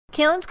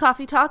Kaylin's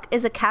Coffee Talk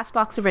is a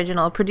CastBox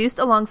original produced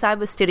alongside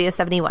with Studio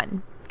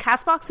 71.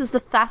 CastBox is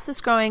the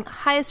fastest growing,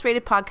 highest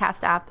rated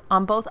podcast app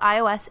on both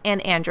iOS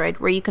and Android,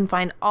 where you can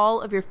find all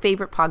of your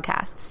favorite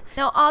podcasts.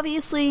 Now,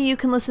 obviously, you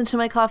can listen to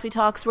my Coffee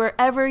Talks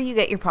wherever you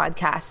get your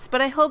podcasts,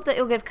 but I hope that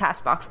you'll give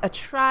CastBox a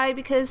try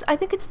because I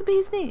think it's the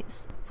bee's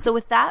knees. So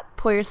with that,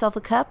 pour yourself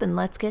a cup and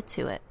let's get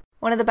to it.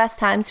 One of the best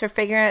times for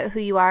figuring out who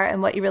you are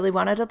and what you really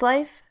want out of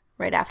life?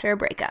 Right after a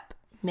breakup.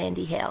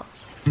 Mandy Hale.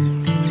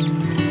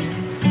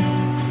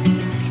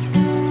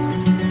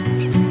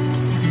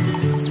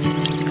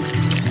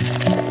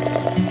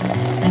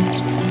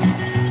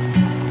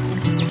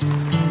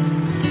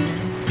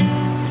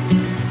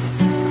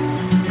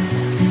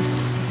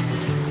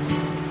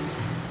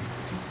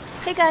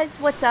 Hey guys,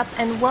 what's up,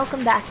 and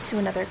welcome back to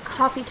another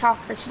Coffee Talk.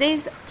 For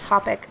today's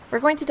topic, we're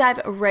going to dive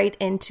right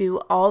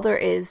into all there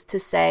is to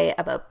say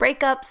about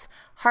breakups,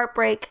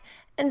 heartbreak,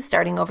 and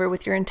starting over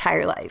with your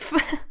entire life.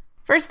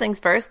 First things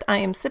first, I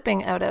am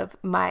sipping out of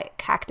my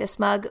cactus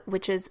mug,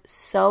 which is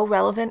so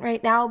relevant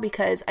right now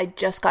because I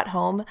just got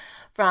home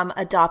from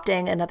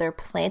adopting another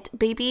plant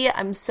baby.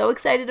 I'm so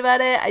excited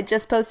about it. I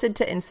just posted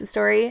to Insta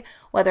Story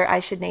whether I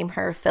should name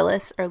her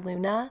Phyllis or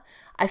Luna.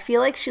 I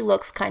feel like she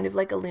looks kind of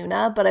like a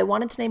Luna, but I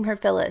wanted to name her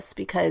Phyllis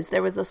because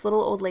there was this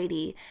little old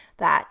lady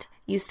that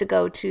used to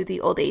go to the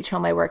old age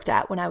home I worked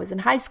at when I was in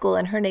high school,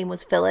 and her name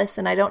was Phyllis,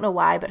 and I don't know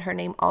why, but her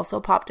name also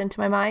popped into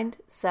my mind.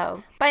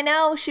 So by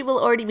now she will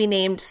already be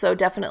named, so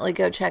definitely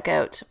go check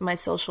out my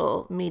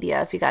social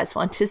media if you guys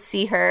want to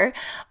see her.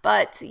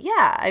 But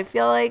yeah, I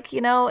feel like,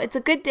 it's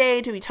a good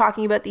day to be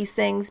talking about these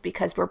things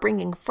because we're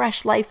bringing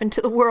fresh life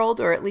into the world,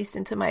 or at least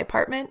into my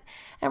apartment,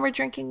 and we're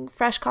drinking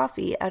fresh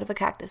coffee out of a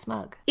cactus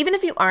mug. Even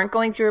if you aren't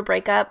going through a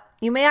breakup,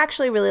 you may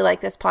actually really like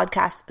this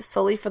podcast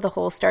solely for the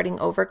whole starting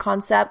over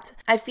concept.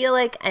 I feel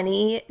like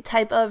any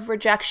type of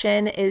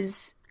rejection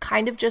is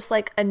kind of just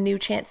like a new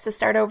chance to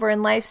start over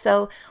in life.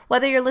 So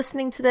whether you're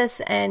listening to this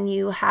and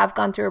you have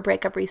gone through a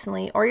breakup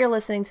recently, or you're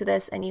listening to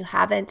this and you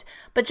haven't,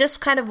 but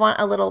just kind of want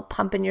a little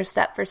pump in your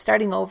step for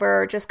starting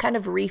over or just kind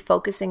of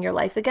refocusing your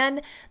life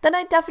again, then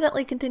I'd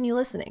definitely continue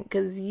listening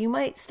because you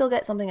might still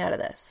get something out of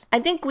this. I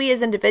think we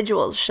as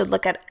individuals should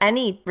look at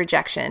any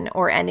rejection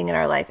or ending in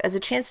our life as a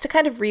chance to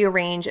kind of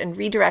rearrange and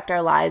redirect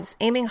our lives,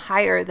 aiming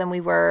higher than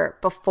we were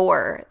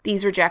before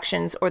these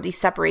rejections or these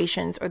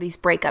separations or these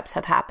breakups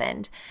have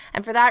happened.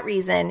 And for that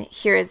reason,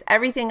 here is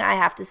everything I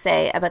have to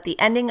say about the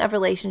ending of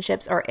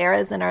relationships or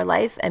eras in our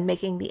life and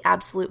making the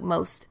absolute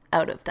most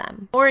out of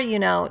them. Or,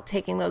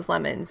 taking those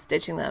lemons,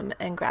 ditching them,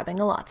 and grabbing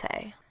a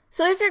latte.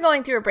 So if you're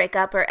going through a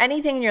breakup or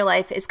anything in your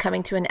life is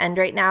coming to an end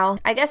right now,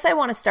 I guess I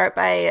want to start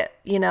by,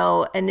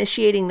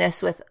 initiating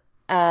this with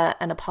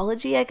an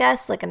apology, I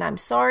guess, like an I'm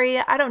sorry.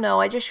 I don't know.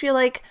 I just feel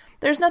like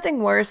there's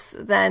nothing worse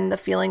than the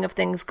feeling of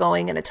things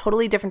going in a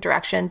totally different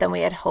direction than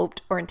we had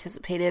hoped or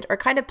anticipated or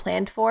kind of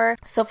planned for.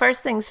 So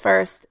first things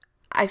first,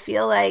 I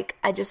feel like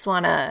I just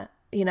want to,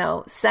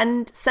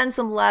 send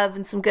some love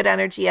and some good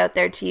energy out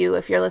there to you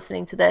if you're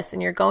listening to this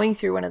and you're going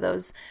through one of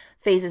those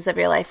phases of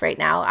your life right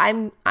now.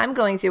 I'm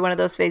going through one of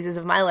those phases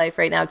of my life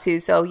right now too.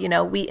 So,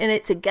 we in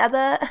it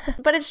together.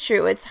 But it's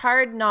true. It's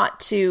hard not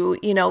to,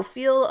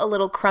 feel a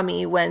little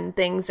crummy when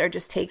things are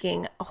just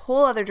taking a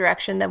whole other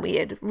direction than we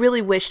had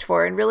really wished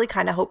for and really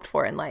kind of hoped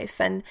for in life.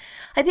 And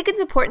I think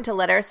it's important to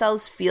let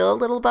ourselves feel a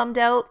little bummed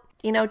out,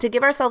 to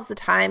give ourselves the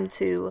time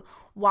to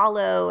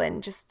wallow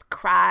and just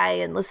cry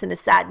and listen to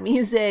sad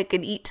music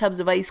and eat tubs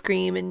of ice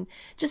cream and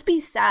just be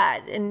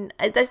sad. And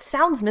that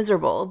sounds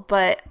miserable,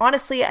 but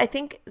honestly, I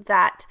think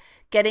that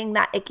getting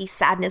that icky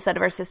sadness out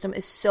of our system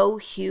is so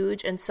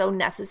huge and so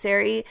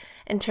necessary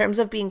in terms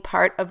of being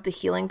part of the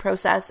healing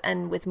process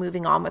and with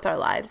moving on with our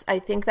lives. I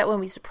think that when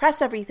we suppress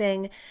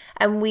everything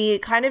and we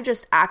kind of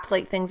just act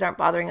like things aren't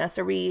bothering us,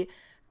 or we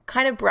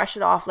kind of brush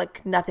it off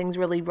like nothing's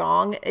really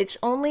wrong, it's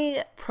only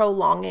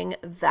prolonging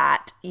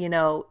that,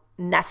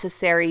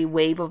 necessary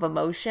wave of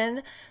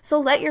emotion. So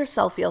let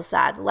yourself feel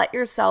sad. Let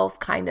yourself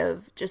kind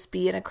of just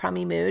be in a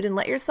crummy mood and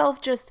let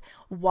yourself just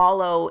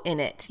wallow in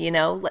it,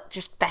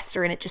 just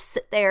fester in it, just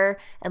sit there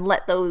and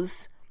let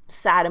those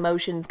sad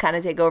emotions kind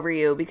of take over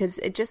you, because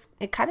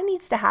it kind of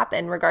needs to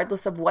happen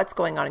regardless of what's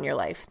going on in your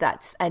life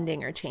that's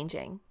ending or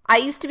changing. I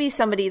used to be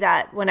somebody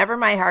that whenever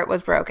my heart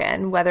was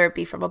broken, whether it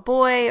be from a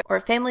boy or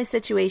a family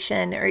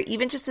situation or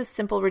even just a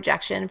simple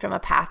rejection from a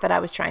path that I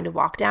was trying to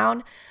walk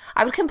down,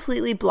 I would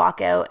completely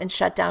block out and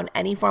shut down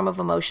any form of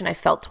emotion I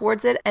felt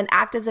towards it and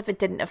act as if it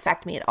didn't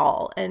affect me at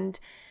all. And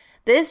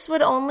this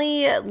would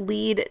only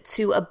lead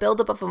to a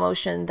buildup of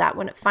emotion that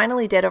when it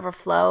finally did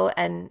overflow,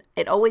 and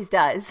it always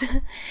does,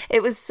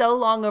 it was so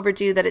long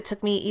overdue that it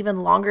took me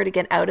even longer to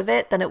get out of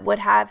it than it would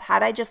have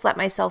had I just let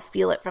myself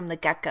feel it from the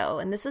get-go.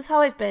 And this is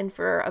how I've been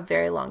for a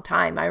very long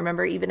time. I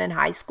remember even in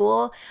high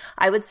school,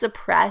 I would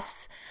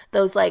suppress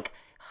those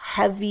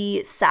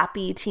heavy,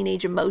 sappy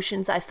teenage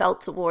emotions I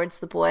felt towards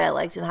the boy I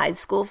liked in high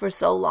school for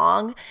so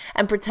long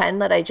and pretend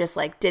that I just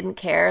didn't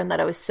care and that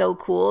I was so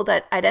cool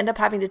that I'd end up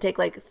having to take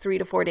 3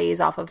 to 4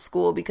 days off of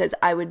school because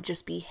I would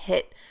just be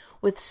hit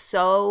with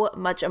so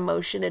much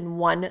emotion in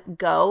one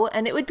go.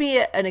 And it would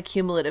be an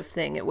accumulative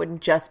thing. It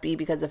wouldn't just be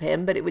because of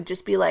him, but it would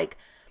just be like,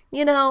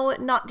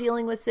 not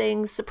dealing with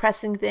things,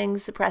 suppressing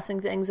things,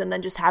 and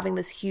then just having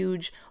this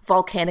huge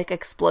volcanic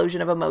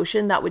explosion of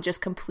emotion that would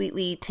just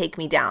completely take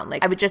me down.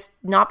 Like I would just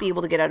not be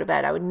able to get out of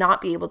bed. I would not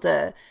be able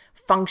to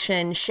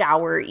function,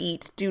 shower,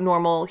 eat, do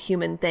normal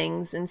human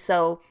things. And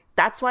so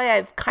that's why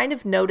I've kind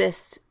of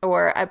noticed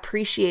or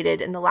appreciated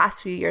in the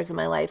last few years of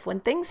my life, when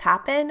things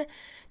happen,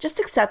 just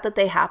accept that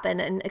they happen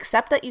and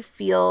accept that you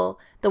feel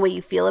the way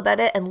you feel about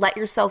it and let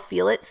yourself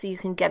feel it so you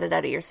can get it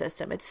out of your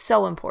system. It's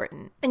so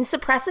important. In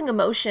suppressing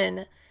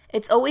emotion,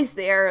 it's always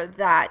there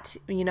that,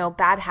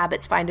 bad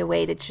habits find a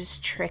way to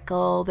just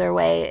trickle their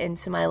way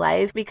into my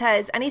life,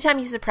 because anytime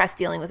you suppress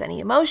dealing with any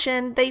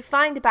emotion, they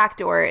find a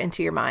backdoor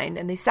into your mind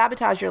and they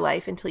sabotage your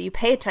life until you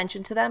pay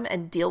attention to them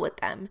and deal with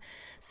them.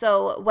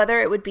 So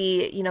whether it would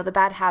be, the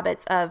bad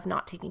habits of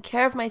not taking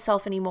care of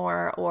myself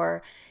anymore,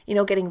 or,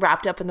 getting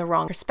wrapped up in the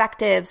wrong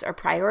perspectives or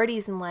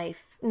priorities in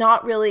life,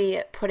 not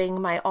really putting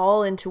my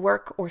all into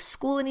work or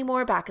school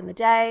anymore back in the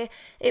day,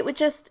 it would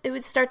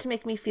start to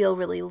make me feel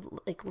really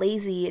like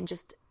lazy and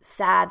just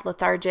sad,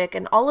 lethargic,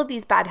 and all of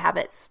these bad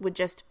habits would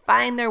just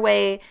find their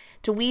way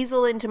to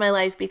weasel into my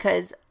life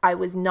because I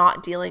was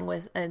not dealing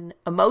with an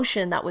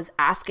emotion that was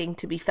asking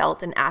to be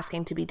felt and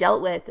asking to be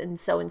dealt with. And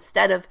so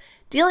instead of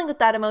dealing with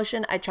that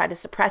emotion, I tried to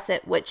suppress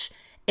it, which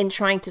in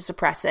trying to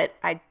suppress it,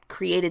 I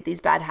created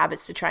these bad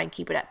habits to try and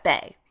keep it at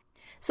bay.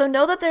 So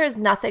know that there is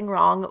nothing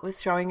wrong with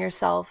throwing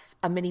yourself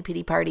a mini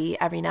pity party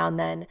every now and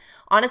then.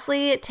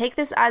 Honestly, take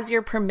this as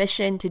your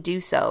permission to do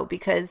so,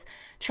 because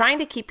trying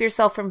to keep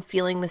yourself from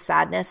feeling the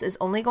sadness is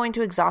only going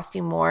to exhaust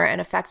you more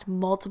and affect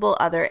multiple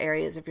other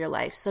areas of your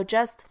life. So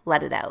just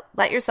let it out.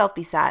 Let yourself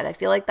be sad. I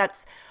feel like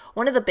that's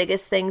one of the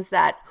biggest things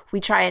that we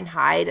try and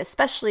hide,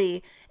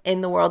 especially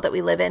in the world that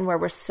we live in, where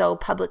we're so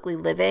publicly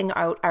living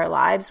out our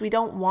lives. We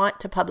don't want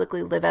to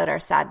publicly live out our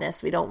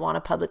sadness. We don't want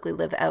to publicly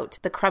live out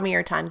the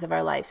crummier times of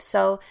our life.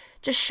 So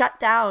just shut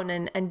down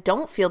and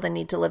don't feel the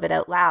need to live it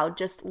out loud.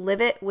 Just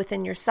live it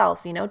within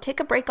yourself. Take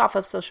a break off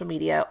of social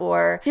media,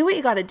 or do what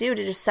you got to do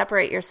to just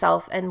separate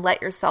yourself and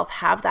let yourself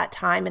have that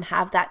time and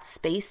have that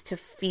space to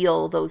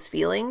feel those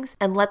feelings,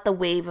 and let the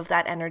wave of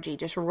that energy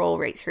just roll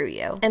right through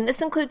you. And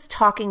this includes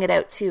talking it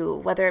out too,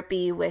 whether it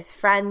be with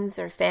friends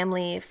or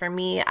family. For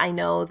me, I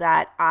know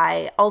that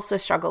I also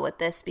struggle with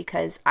this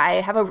because I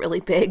have a really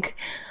big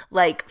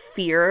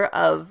fear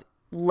of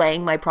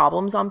laying my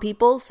problems on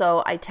people.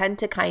 So I tend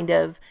to kind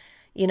of,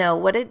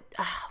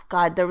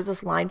 there was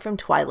this line from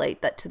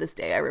Twilight that to this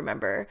day I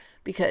remember,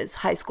 because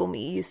high school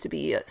me used to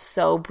be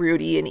so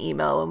broody and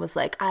emo and was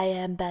like, I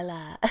am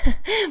Bella.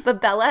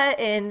 But Bella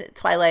in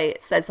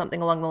Twilight says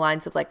something along the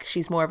lines of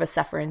she's more of a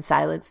suffer in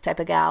silence type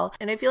of gal.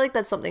 And I feel like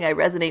that's something I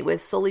resonate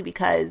with, solely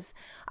because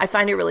I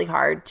find it really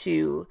hard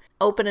to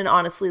open and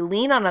honestly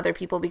lean on other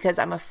people, because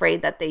I'm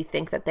afraid that they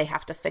think that they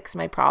have to fix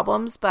my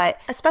problems.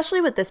 But especially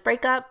with this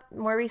breakup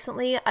more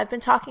recently, I've been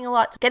talking a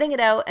lot, getting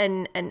it out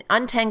and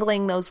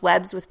untangling those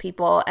webs with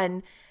people,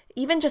 and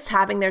even just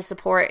having their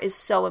support is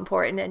so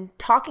important, and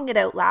talking it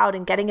out loud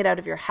and getting it out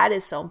of your head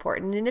is so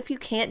important. And if you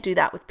can't do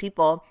that with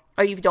people,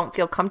 or you don't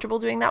feel comfortable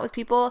doing that with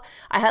people,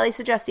 I highly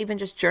suggest even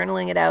just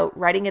journaling it out,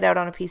 writing it out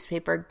on a piece of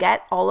paper.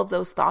 Get all of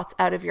those thoughts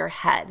out of your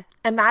head.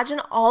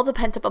 Imagine all the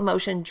pent up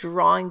emotion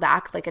drawing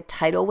back like a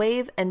tidal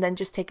wave, and then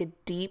just take a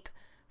deep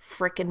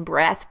freaking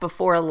breath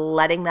before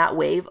letting that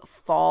wave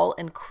fall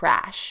and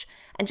crash.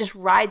 And just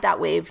ride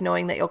that wave,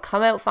 knowing that you'll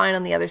come out fine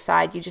on the other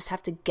side. You just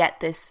have to get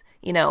this,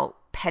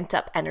 pent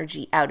up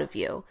energy out of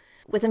you.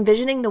 With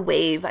envisioning the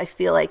wave, I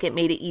feel like it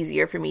made it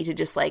easier for me to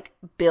just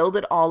build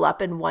it all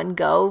up in one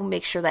go,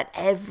 make sure that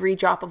every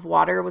drop of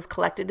water was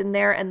collected in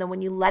there. And then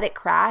when you let it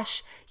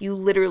crash, you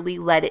literally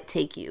let it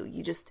take you.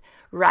 You just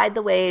ride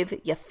the wave,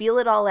 you feel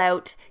it all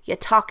out, you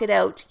talk it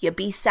out, you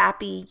be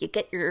sappy, you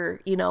get your,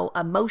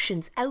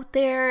 emotions out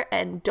there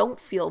and don't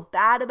feel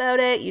bad about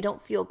it. You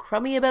don't feel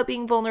crummy about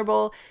being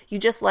vulnerable. You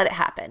just let it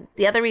happen.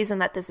 The other reason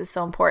that this is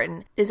so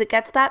important is it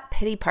gets that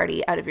pity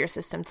party out of your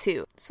system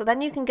too. So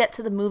then you can get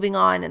to the moving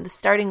on and the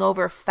starting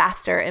over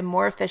faster and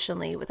more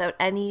efficiently without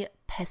any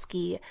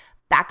pesky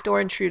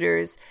backdoor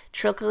intruders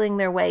trickling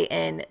their way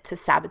in to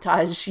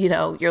sabotage,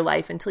 your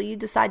life until you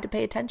decide to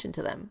pay attention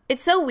to them.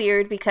 It's so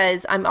weird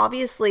because I'm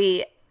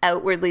obviously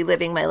outwardly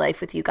living my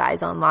life with you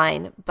guys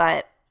online,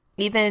 but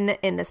even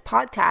in this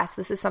podcast,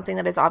 this is something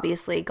that is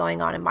obviously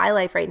going on in my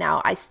life right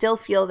now. I still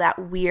feel that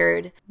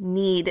weird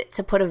need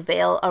to put a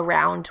veil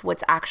around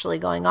what's actually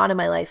going on in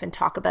my life and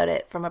talk about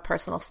it from a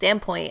personal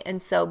standpoint. And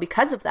so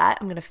because of that,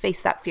 I'm going to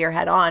face that fear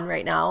head on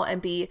right now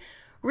and be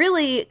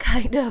really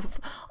kind of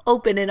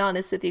open and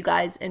honest with you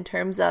guys in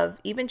terms of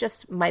even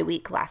just my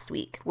week last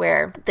week,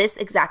 where this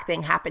exact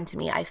thing happened to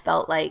me. I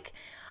felt like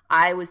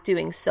I was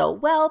doing so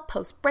well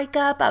post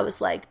breakup. I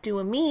was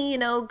doing me,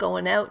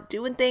 going out,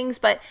 doing things.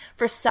 But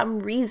for some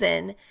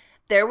reason,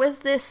 there was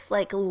this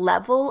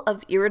level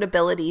of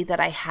irritability that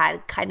I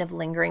had kind of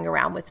lingering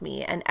around with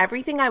me. And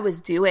everything I was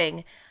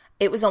doing,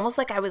 it was almost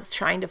like I was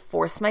trying to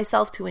force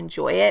myself to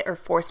enjoy it, or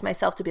force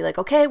myself to be like,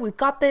 okay, we've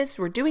got this,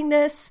 we're doing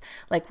this,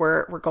 like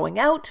we're going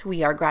out,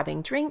 we are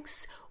grabbing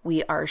drinks,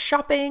 we are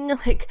shopping,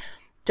 like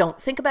don't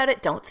think about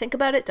it, don't think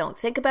about it, don't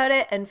think about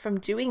it. And from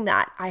doing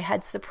that, I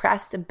had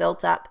suppressed and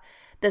built up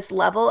this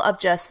level of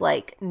just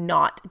like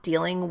not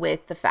dealing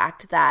with the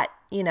fact that,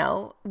 you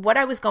know, what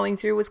I was going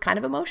through was kind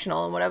of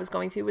emotional, and what I was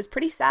going through was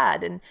pretty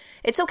sad. And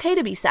it's okay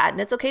to be sad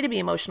and it's okay to be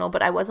emotional,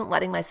 but I wasn't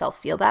letting myself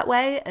feel that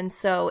way. And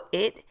so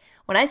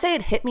when I say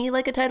it hit me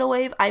like a tidal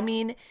wave, I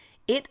mean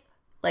it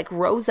like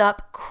rose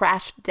up,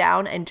 crashed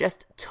down, and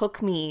just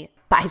took me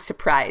by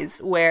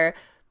surprise. Where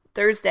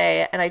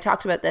Thursday, and I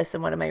talked about this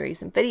in one of my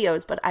recent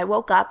videos, but I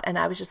woke up and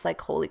I was just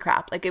like, holy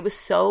crap. Like it was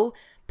so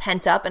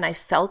pent up, and I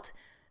felt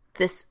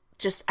this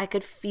I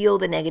could feel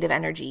the negative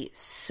energy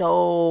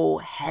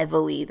so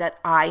heavily that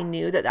I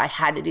knew that I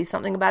had to do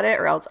something about it,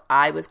 or else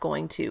it was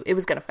going to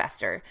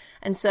fester.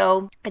 And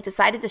so I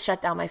decided to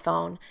shut down my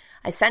phone.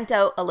 I sent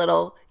out a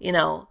little,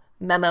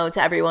 memo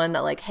to everyone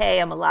that like,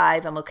 hey, I'm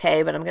alive, I'm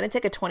okay, but I'm going to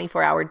take a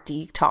 24-hour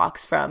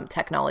detox from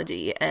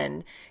technology,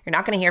 and you're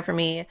not going to hear from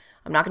me.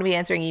 I'm not going to be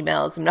answering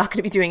emails. I'm not going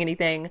to be doing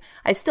anything.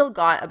 I still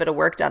got a bit of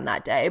work done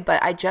that day,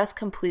 but I just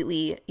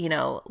completely,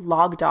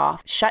 logged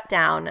off, shut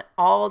down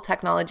all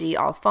technology,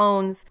 all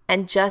phones,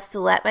 and just to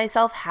let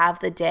myself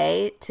have the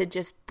day to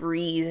just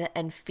breathe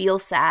and feel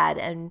sad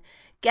and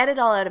get it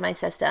all out of my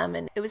system.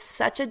 And it was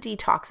such a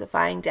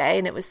detoxifying day.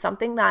 And it was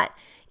something that,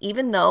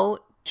 even though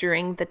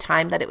during the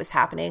time that it was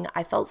happening,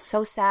 I felt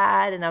so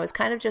sad and I was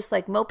kind of just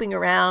like moping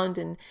around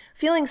and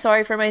feeling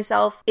sorry for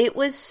myself, it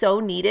was so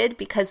needed,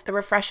 because the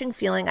refreshing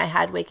feeling I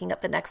had waking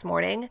up the next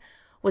morning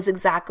was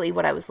exactly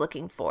what I was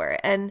looking for.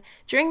 And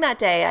during that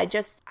day, I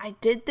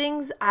did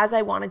things as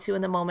I wanted to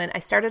in the moment. I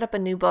started up a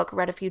new book,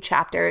 read a few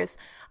chapters.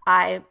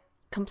 I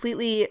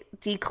completely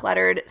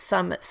decluttered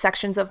some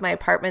sections of my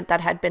apartment that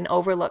had been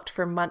overlooked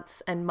for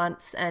months and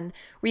months, and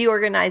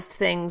reorganized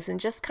things, and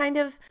just kind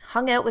of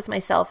hung out with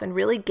myself and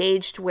really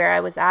gauged where I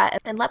was at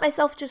and let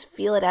myself just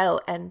feel it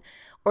out, and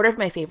ordered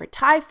my favorite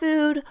Thai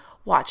food,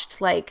 watched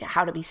like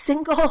How to Be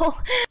Single.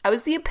 I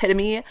was the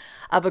epitome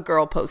of a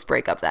girl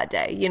post-breakup that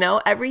day.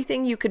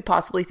 Everything you could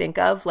possibly think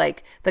of,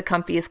 like the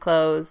comfiest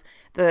clothes,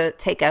 the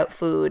takeout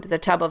food, the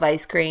tub of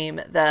ice cream,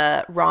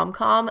 the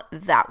rom-com,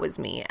 that was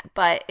me.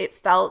 But it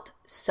felt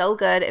so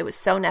good. It was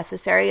so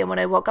necessary. And when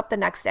I woke up the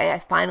next day, I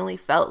finally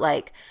felt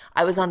like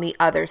I was on the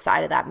other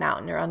side of that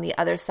mountain, or on the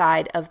other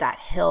side of that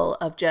hill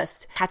of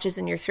just catches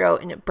in your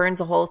throat and it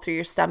burns a hole through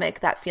your stomach.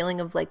 That feeling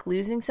of like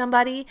losing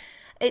somebody.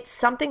 It's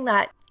something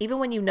that even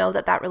when you know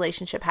that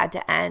relationship had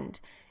to end,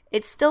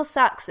 it still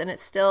sucks, and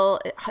it's a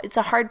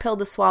hard pill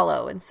to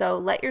swallow. And so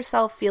let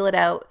yourself feel it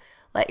out.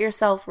 Let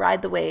yourself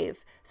ride the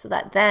wave, so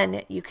that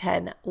then you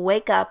can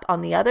wake up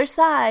on the other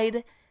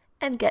side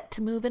and get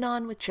to moving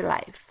on with your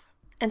life.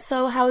 And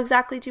so how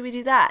exactly do we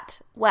do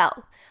that?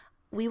 Well,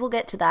 we will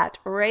get to that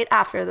right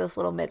after this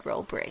little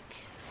mid-roll break.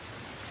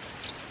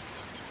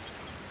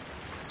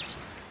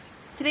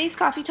 Today's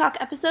Coffee Talk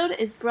episode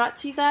is brought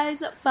to you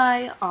guys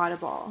by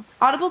Audible.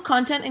 Audible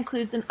content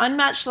includes an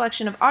unmatched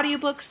selection of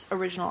audiobooks,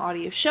 original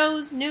audio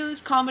shows,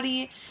 news,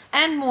 comedy,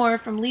 and more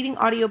from leading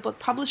audiobook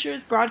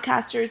publishers,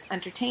 broadcasters,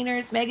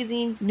 entertainers,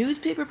 magazines,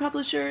 newspaper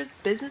publishers,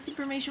 business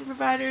information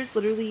providers,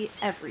 literally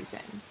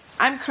everything.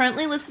 I'm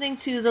currently listening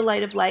to The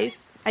Light of Life,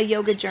 A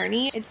Yoga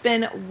Journey. It's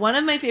been one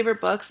of my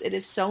favorite books. It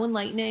is so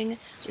enlightening.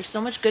 There's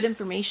so much good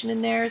information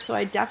in there, so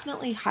I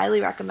definitely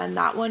highly recommend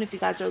that one if you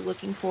guys are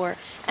looking for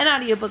an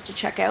audiobook to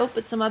check out.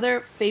 But some other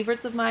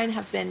favorites of mine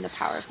have been The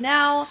Power of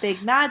Now,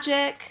 Big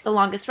Magic, The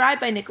Longest Ride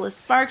by Nicholas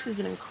Sparks is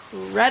an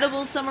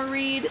incredible summer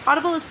read.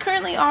 Audible is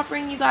currently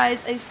offering you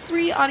guys a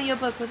free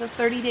audiobook with a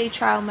 30-day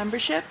trial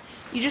membership.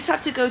 You just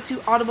have to go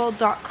to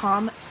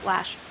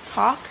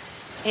audible.com/talk,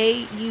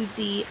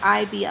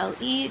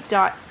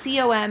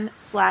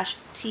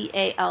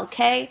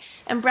 audible.com/TALK,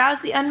 and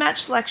browse the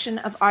unmatched selection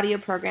of audio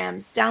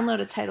programs,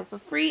 download a title for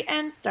free,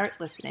 and start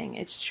listening.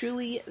 It's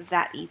truly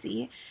that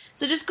easy.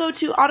 So just go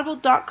to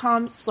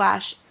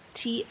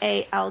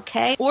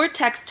audible.com/TALK or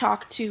text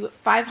talk to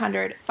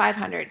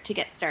 500-500 to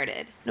get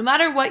started. No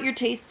matter what your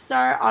tastes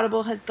are,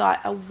 Audible has got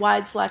a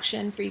wide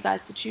selection for you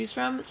guys to choose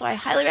from, so I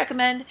highly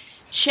recommend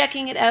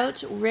checking it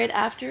out right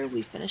after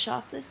we finish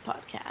off this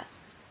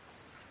podcast.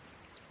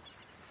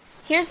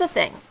 Here's the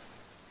thing.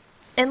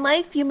 In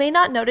life, you may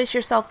not notice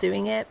yourself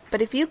doing it,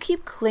 but if you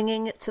keep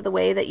clinging to the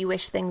way that you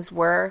wish things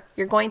were,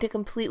 you're going to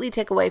completely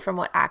take away from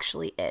what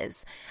actually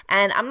is.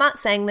 And I'm not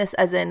saying this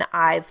as in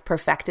I've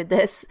perfected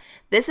this.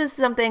 This is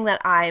something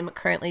that I'm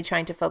currently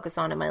trying to focus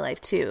on in my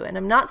life too. And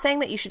I'm not saying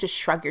that you should just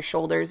shrug your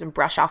shoulders and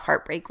brush off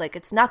heartbreak like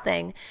it's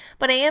nothing,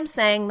 but I am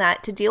saying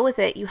that to deal with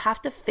it, you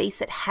have to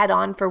face it head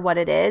on for what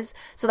it is,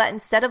 so that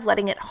instead of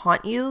letting it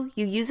haunt you,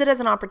 you use it as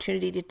an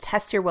opportunity to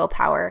test your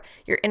willpower,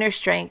 your inner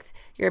strength,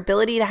 your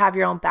ability to have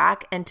your own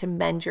back, and to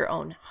mend your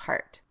own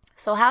heart.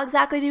 So how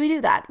exactly do we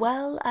do that?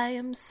 Well, I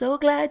am so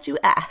glad you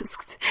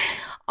asked.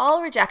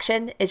 All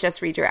rejection is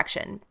just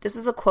redirection. This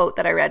is a quote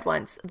that I read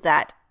once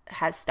that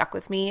has stuck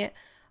with me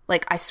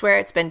Like, I swear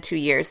it's been 2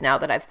 years now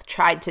that I've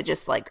tried to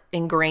just like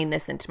ingrain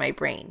this into my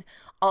brain.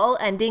 All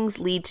endings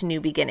lead to new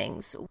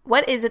beginnings.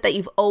 What is it that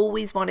you've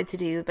always wanted to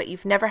do, but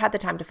you've never had the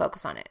time to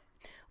focus on it?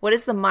 What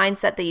is the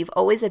mindset that you've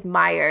always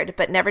admired,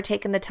 but never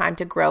taken the time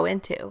to grow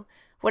into?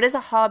 What is a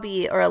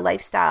hobby or a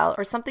lifestyle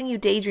or something you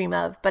daydream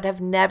of, but have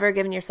never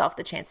given yourself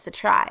the chance to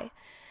try?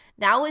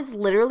 Now is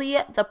literally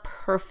the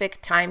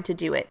perfect time to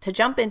do it, to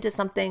jump into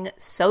something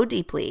so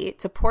deeply,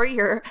 to pour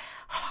your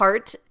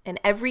heart and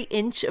every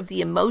inch of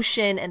the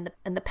emotion and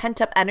the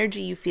pent-up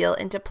energy you feel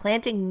into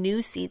planting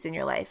new seeds in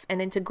your life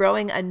and into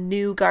growing a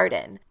new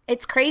garden.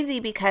 It's crazy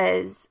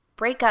because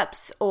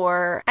breakups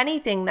or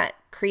anything that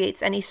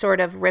creates any sort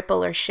of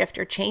ripple or shift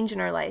or change in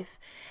our life,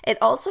 it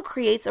also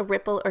creates a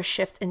ripple or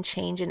shift and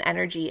change in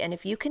energy. And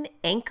if you can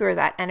anchor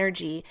that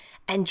energy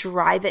and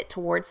drive it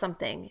towards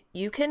something,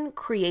 you can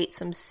create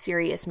some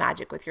serious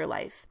magic with your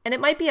life. And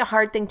it might be a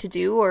hard thing to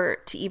do or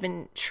to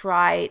even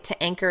try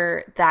to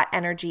anchor that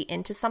energy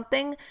into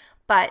something.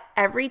 But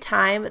every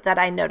time that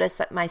I notice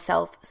that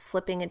myself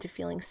slipping into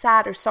feeling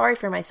sad or sorry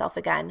for myself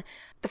again,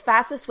 the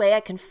fastest way I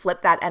can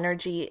flip that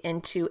energy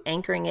into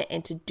anchoring it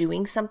into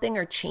doing something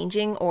or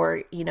changing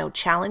or,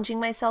 challenging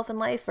myself in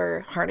life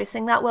or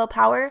harnessing that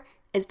willpower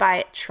is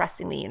by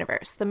trusting the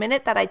universe. The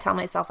minute that I tell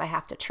myself I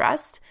have to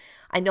trust,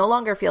 I no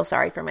longer feel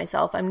sorry for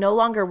myself. I'm no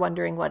longer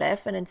wondering what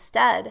if, and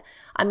instead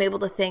I'm able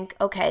to think,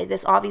 okay,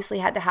 this obviously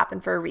had to happen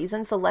for a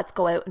reason, so let's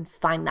go out and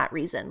find that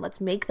reason. Let's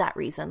make that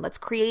reason. Let's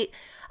create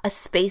a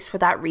space for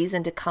that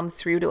reason to come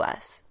through to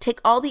us.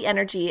 Take all the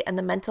energy and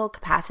the mental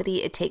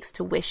capacity it takes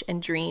to wish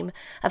and dream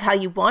of how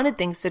you wanted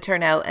things to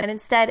turn out, and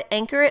instead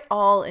anchor it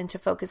all into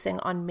focusing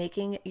on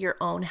making your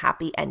own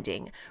happy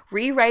ending,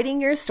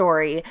 rewriting your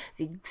story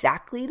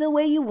exactly the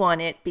way you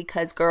want it,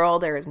 because girl,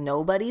 there is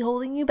nobody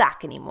holding you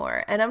back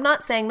anymore. And I'm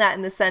not saying that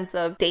in the sense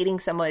of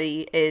dating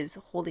somebody is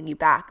holding you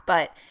back,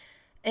 but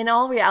in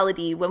all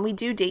reality, when we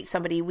do date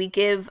somebody, we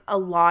give a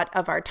lot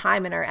of our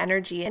time and our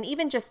energy, and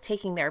even just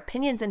taking their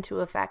opinions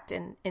into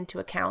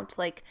account.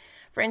 Like,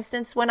 for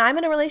instance, when I'm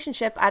in a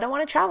relationship, I don't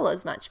want to travel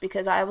as much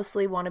because I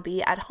obviously want to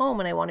be at home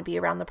and I want to be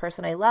around the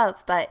person I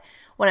love. But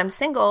when I'm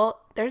single,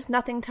 there's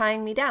nothing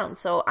tying me down.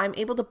 So I'm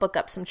able to book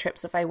up some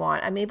trips if I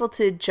want. I'm able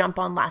to jump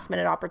on last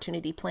minute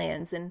opportunity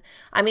plans, and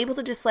I'm able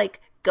to just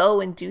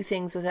go and do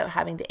things without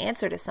having to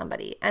answer to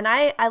somebody. And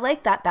I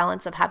like that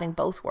balance of having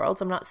both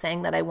worlds. I'm not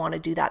saying that I want to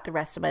do that the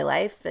rest of my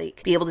life,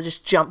 like be able to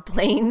just jump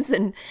planes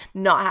and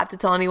not have to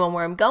tell anyone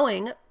where I'm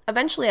going.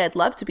 Eventually, I'd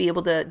love to be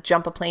able to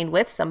jump a plane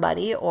with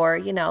somebody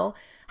or,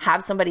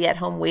 have somebody at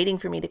home waiting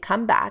for me to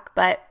come back.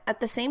 But at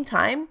the same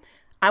time,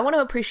 I want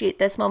to appreciate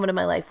this moment of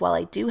my life while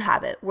I do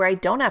have it, where I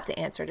don't have to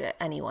answer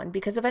to anyone,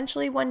 because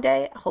eventually one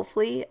day,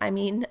 hopefully,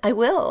 I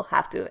will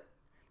have to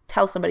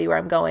tell somebody where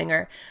I'm going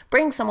or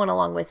bring someone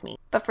along with me.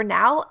 But for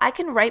now, I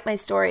can write my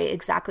story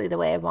exactly the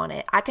way I want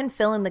it. I can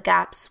fill in the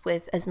gaps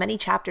with as many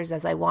chapters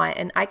as I want,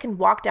 and I can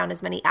walk down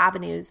as many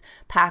avenues,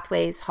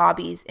 pathways,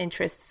 hobbies,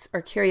 interests,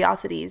 or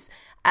curiosities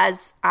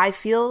as I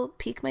feel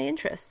pique my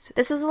interest.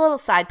 This is a little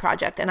side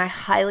project, and I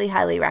highly,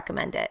 highly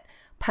recommend it.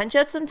 Punch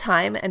out some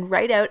time and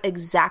write out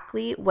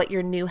exactly what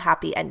your new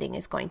happy ending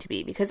is going to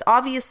be, because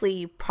obviously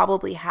you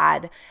probably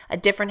had a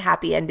different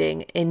happy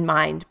ending in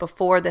mind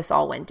before this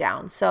all went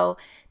down. So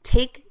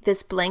take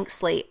this blank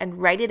slate and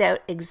write it out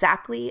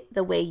exactly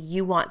the way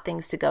you want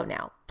things to go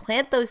now.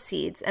 Plant those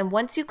seeds, and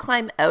once you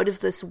climb out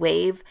of this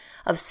wave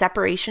of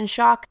separation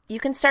shock, you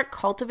can start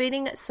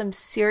cultivating some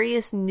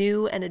serious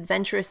new and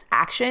adventurous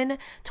action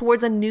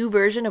towards a new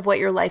version of what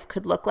your life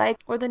could look like,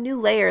 or the new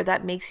layer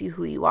that makes you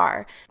who you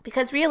are.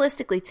 Because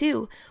realistically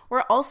too,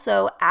 we're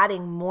also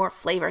adding more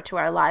flavor to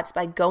our lives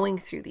by going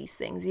through these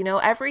things.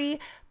 Every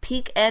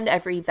peak and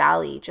every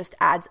valley just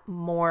adds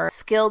more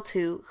skill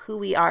to who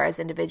we are as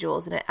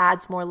individuals, and it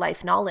adds more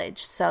life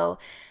knowledge. So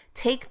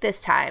take this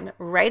time,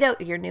 write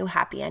out your new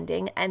happy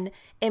ending, and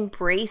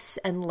embrace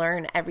and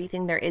learn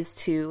everything there is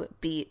to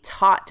be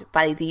taught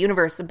by the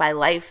universe and by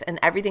life and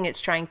everything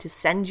it's trying to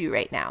send you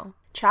right now.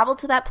 Travel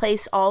to that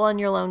place all on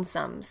your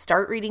lonesome.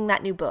 Start reading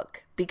that new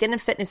book. Begin a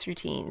fitness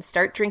routine.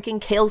 Start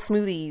drinking kale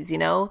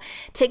smoothies,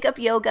 Take up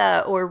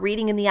yoga or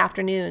reading in the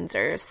afternoons,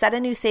 or set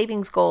a new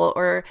savings goal,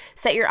 or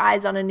set your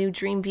eyes on a new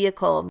dream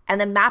vehicle, and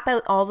then map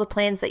out all the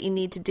plans that you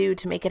need to do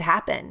to make it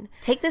happen.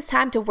 Take this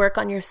time to work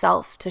on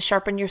yourself, to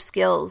sharpen your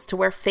skills, to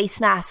wear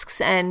face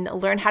masks and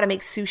learn how to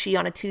make sushi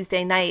on a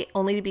Tuesday night,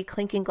 only to be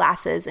clinking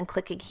glasses and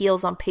clicking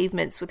heels on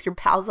pavements with your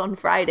pals on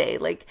Friday.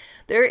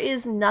 There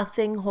is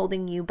nothing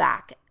holding you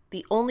back.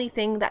 The only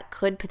thing that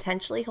could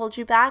potentially hold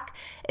you back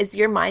is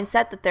your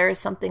mindset that there is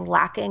something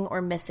lacking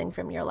or missing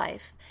from your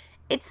life.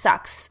 It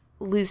sucks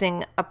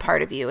losing a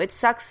part of you. It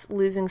sucks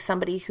losing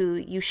somebody who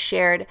you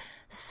shared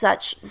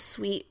such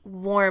sweet,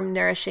 warm,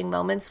 nourishing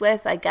moments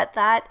with. I get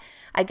that.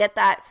 I get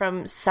that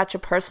from such a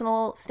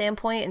personal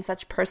standpoint and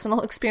such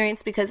personal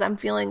experience, because I'm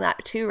feeling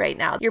that too right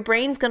now. Your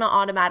brain's going to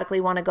automatically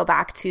want to go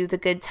back to the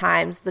good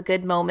times, the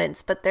good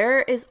moments, but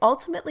there is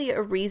ultimately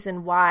a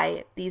reason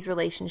why these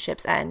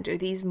relationships end, or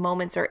these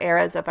moments or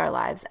eras of our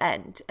lives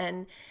end.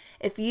 And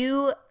if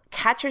you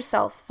catch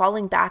yourself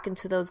falling back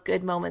into those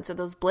good moments or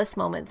those bliss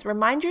moments,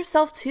 remind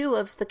yourself too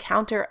of the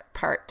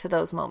counterpart to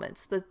those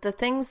moments, the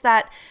things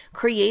that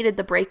created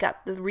the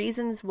breakup, the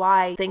reasons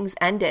why things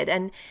ended.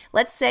 And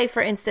let's say,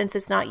 for instance,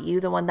 it's not you,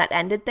 the one that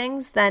ended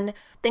things, then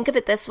think of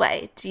it this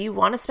way. Do you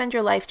want to spend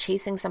your life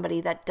chasing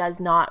somebody that does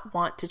not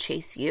want to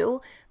chase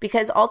you?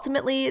 Because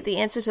ultimately, the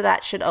answer to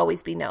that should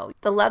always be no.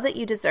 The love that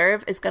you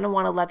deserve is going to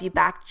want to love you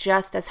back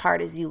just as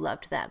hard as you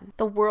loved them.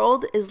 The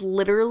world is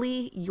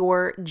literally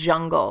your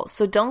jungle.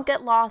 So don't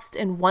get lost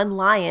in one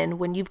lion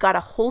when you've got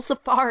a whole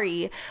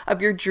safari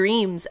of your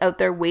dreams out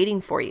there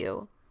waiting for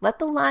you. Let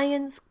the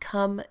lions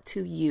come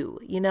to you,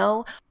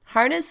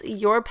 Harness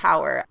your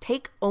power.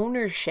 Take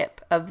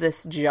ownership of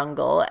this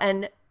jungle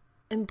and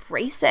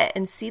embrace it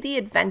and see the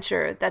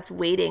adventure that's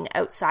waiting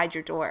outside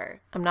your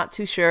door. I'm not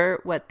too sure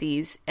what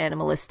these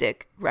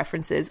animalistic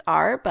references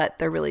are, but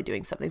they're really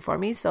doing something for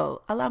me,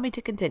 so allow me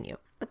to continue.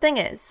 The thing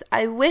is,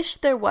 I wish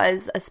there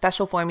was a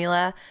special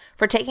formula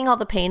for taking all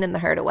the pain and the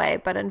hurt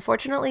away, but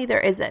unfortunately there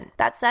isn't.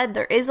 That said,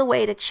 there is a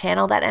way to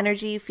channel that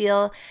energy you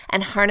feel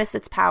and harness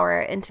its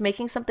power into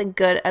making something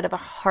good out of a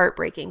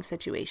heartbreaking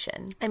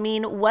situation. I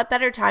mean, what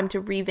better time to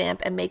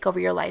revamp and make over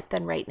your life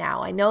than right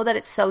now? I know that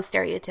it's so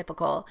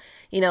stereotypical,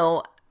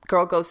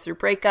 girl goes through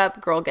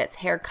breakup, girl gets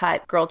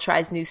haircut, girl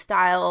tries new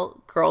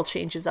style, girl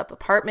changes up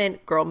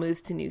apartment, girl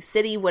moves to new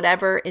city,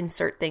 whatever,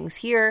 insert things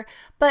here.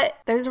 But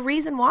there's a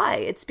reason why.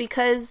 It's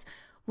because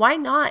why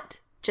not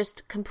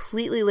just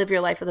completely live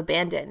your life with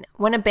abandon?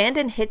 When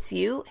abandon hits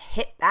you,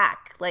 hit back.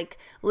 Like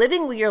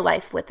living your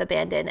life with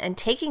abandon and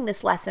taking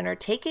this lesson or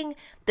taking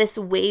this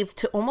wave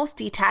to almost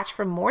detach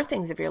from more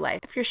things of your life.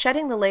 If you're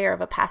shedding the layer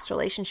of a past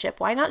relationship,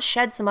 why not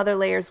shed some other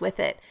layers with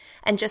it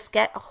and just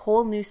get a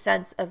whole new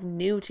sense of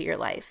new to your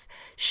life?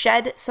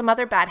 Shed some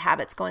other bad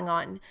habits going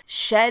on.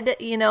 Shed,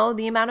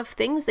 the amount of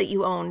things that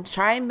you own.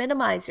 Try and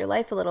minimize your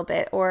life a little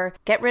bit, or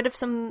get rid of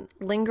some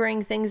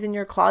lingering things in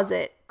your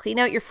closet. Clean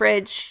out your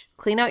fridge,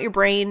 clean out your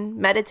brain,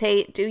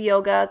 meditate, do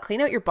yoga, clean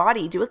out your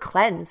body, do a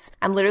cleanse.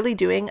 I'm literally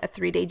doing a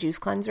 3-day juice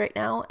cleanse right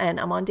now, and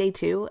I'm on day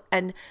 2.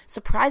 And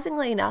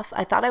surprisingly enough,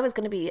 I thought I was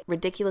going to be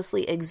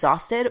ridiculously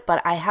exhausted,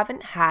 but I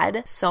haven't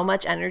had so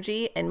much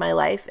energy in my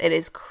life. It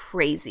is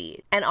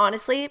crazy. And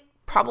honestly,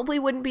 probably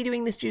wouldn't be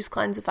doing this juice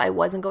cleanse if I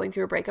wasn't going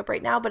through a breakup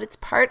right now, but it's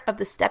part of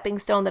the stepping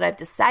stone that I've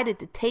decided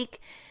to take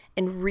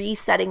and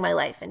resetting my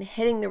life and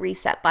hitting the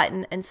reset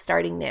button and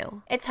starting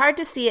new. It's hard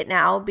to see it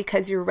now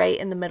because you're right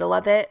in the middle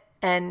of it.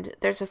 And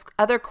there's this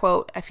other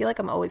quote. I feel like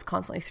I'm always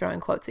constantly throwing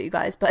quotes at you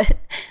guys, but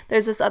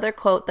there's this other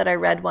quote that I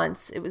read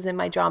once. It was in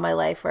my Draw My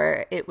Life,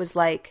 where it was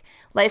like,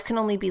 life can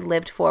only be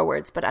lived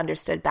forwards, but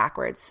understood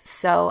backwards.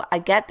 So I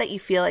get that you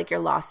feel like you're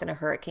lost in a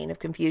hurricane of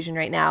confusion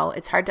right now.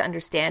 It's hard to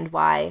understand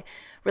why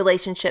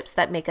relationships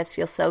that make us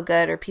feel so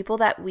good, or people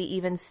that we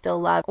even still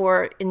love,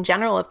 or in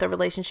general, if the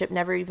relationship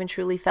never even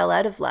truly fell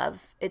out of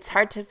love, it's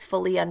hard to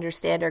fully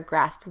understand or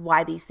grasp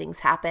why these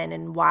things happen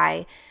and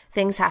why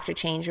things have to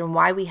change and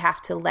why we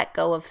have to let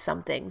go of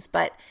some things.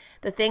 But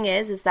the thing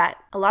is that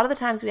a lot of the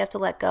times we have to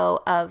let go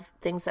of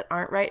things that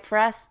aren't right for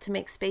us to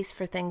make space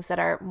for things that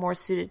are more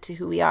suited to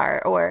who we are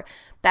or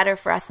better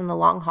for us in the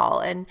long haul.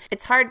 And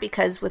it's hard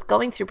because with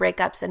going through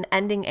breakups and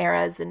ending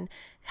eras and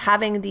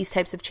having these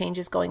types of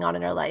changes going on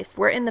in our life,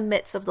 we're in the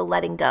midst of the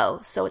letting go.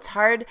 So it's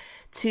hard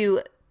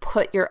to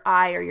put your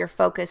eye or your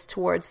focus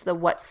towards the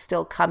what's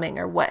still coming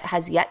or what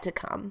has yet to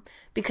come,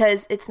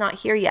 because it's not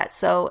here yet.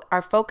 So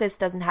our focus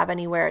doesn't have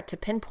anywhere to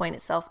pinpoint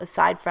itself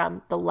aside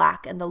from the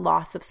lack and the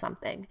loss of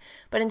something.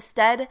 But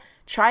instead,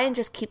 try and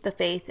just keep the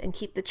faith and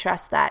keep the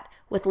trust that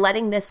with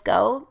letting this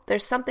go,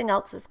 there's something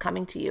else that's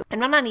coming to you.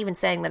 And I'm not even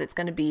saying that it's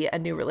going to be a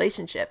new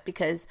relationship,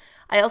 because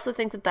I also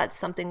think that that's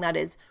something that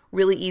is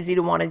really easy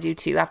to want to do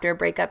too after a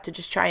breakup, to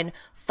just try and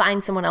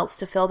find someone else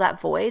to fill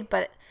that void.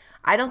 But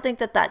I don't think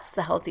that that's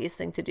the healthiest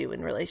thing to do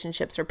in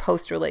relationships or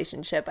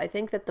post-relationship. I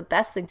think that the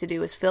best thing to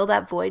do is fill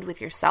that void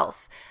with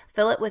yourself.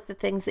 Fill it with the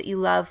things that you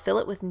love, fill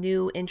it with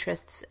new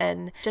interests,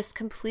 and just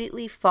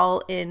completely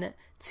fall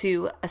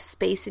into a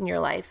space in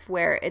your life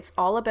where it's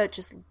all about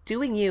just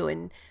doing you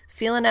and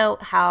feeling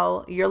out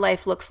how your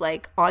life looks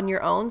like on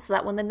your own, so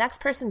that when the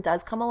next person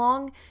does come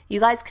along,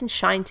 you guys can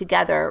shine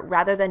together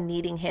rather than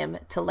needing him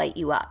to light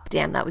you up.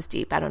 Damn, that was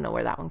deep. I don't know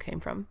where that one came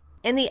from.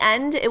 In the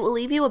end, it will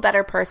leave you a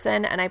better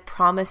person, and I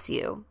promise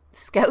you,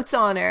 Scout's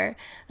honor,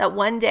 that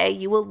one day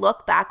you will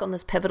look back on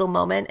this pivotal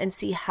moment and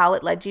see how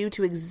it led you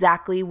to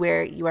exactly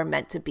where you are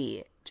meant to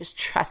be. Just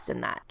trust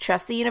in that.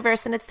 Trust the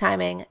universe and its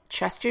timing.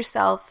 Trust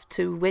yourself,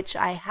 to which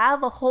I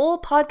have a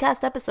whole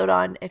podcast episode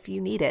on if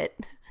you need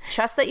it.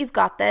 Trust that you've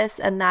got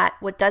this, and that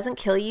what doesn't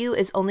kill you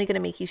is only going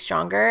to make you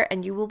stronger,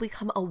 and you will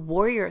become a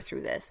warrior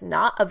through this,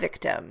 not a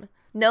victim.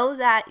 Know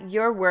that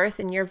your worth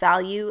and your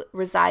value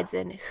resides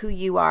in who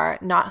you are,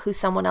 not who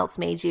someone else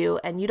made you.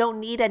 And you don't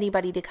need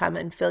anybody to come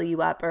and fill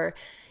you up or,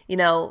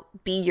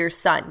 be your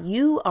sun.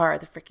 You are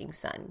the freaking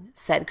sun,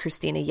 said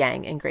Christina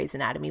Yang in Grey's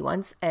Anatomy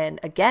once. And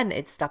again,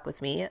 it stuck with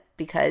me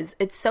because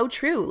it's so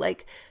true.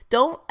 Like,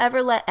 don't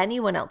ever let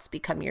anyone else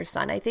become your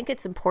sun. I think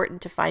it's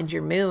important to find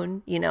your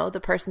moon,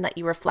 the person that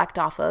you reflect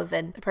off of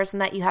and the person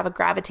that you have a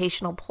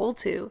gravitational pull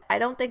to. I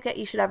don't think that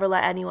you should ever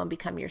let anyone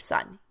become your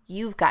sun.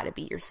 You've got to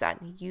be your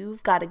sun.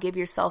 You've got to give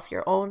yourself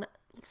your own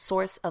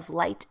source of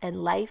light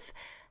and life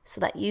so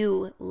that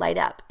you light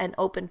up and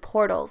open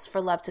portals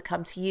for love to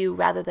come to you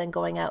rather than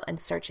going out and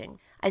searching.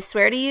 I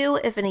swear to you,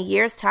 if in a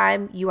year's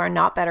time you are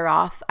not better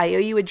off, I owe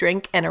you a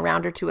drink and a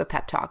round or two of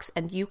pep talks,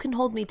 and you can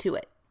hold me to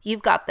it.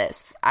 You've got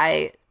this.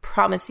 I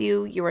promise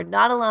you, you are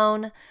not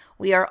alone.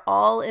 We are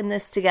all in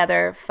this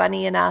together.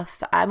 Funny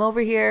enough, I'm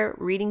over here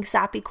reading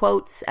sappy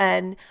quotes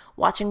and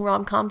watching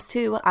rom-coms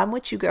too. I'm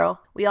with you,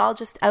 girl. We all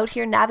just out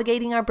here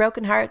navigating our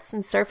broken hearts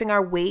and surfing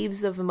our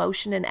waves of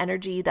emotion and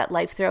energy that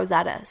life throws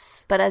at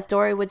us. But as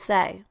Dory would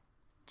say,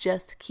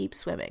 just keep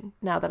swimming.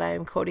 Now that I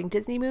am quoting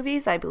Disney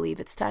movies, I believe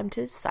it's time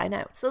to sign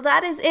out. So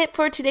that is it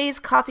for today's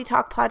Coffee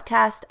Talk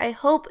podcast. I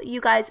hope you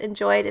guys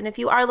enjoyed. And if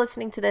you are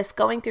listening to this,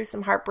 going through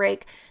some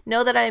heartbreak,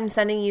 know that I am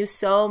sending you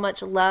so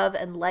much love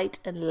and light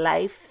and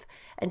life.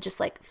 And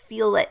just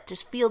feel it.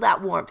 Just feel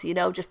that warmth,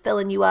 just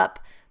filling you up,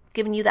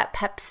 giving you that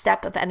pep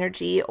step of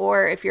energy.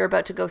 Or if you're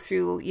about to go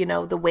through,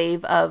 the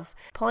wave of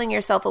pulling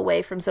yourself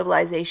away from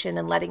civilization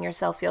and letting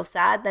yourself feel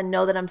sad, then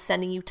know that I'm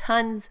sending you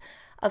tons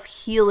of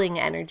healing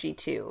energy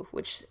too,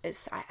 which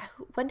is,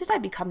 when did I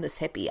become this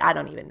hippie? I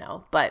don't even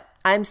know, but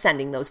I'm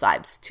sending those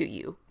vibes to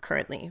you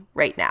currently,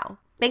 right now.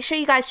 Make sure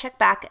you guys check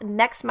back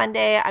next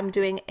Monday. I'm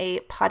doing a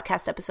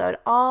podcast episode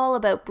all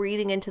about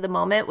breathing into the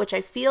moment, which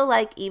I feel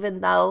like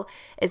even though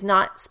is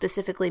not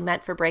specifically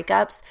meant for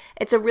breakups,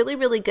 it's a really,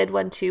 really good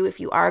one too if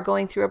you are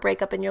going through a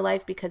breakup in your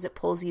life because it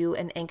pulls you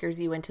and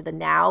anchors you into the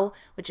now,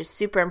 which is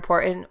super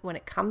important when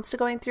it comes to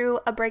going through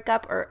a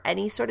breakup or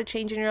any sort of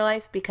change in your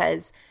life,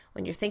 because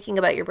when you're thinking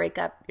about your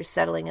breakup, you're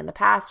settling in the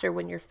past, or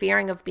when you're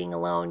fearing of being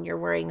alone, you're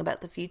worrying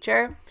about the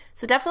future.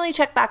 So definitely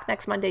check back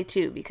next Monday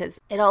too,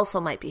 because it also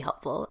might be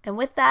helpful. And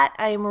with that,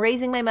 I am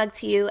raising my mug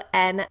to you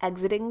and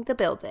exiting the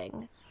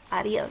building.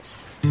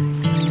 Adios.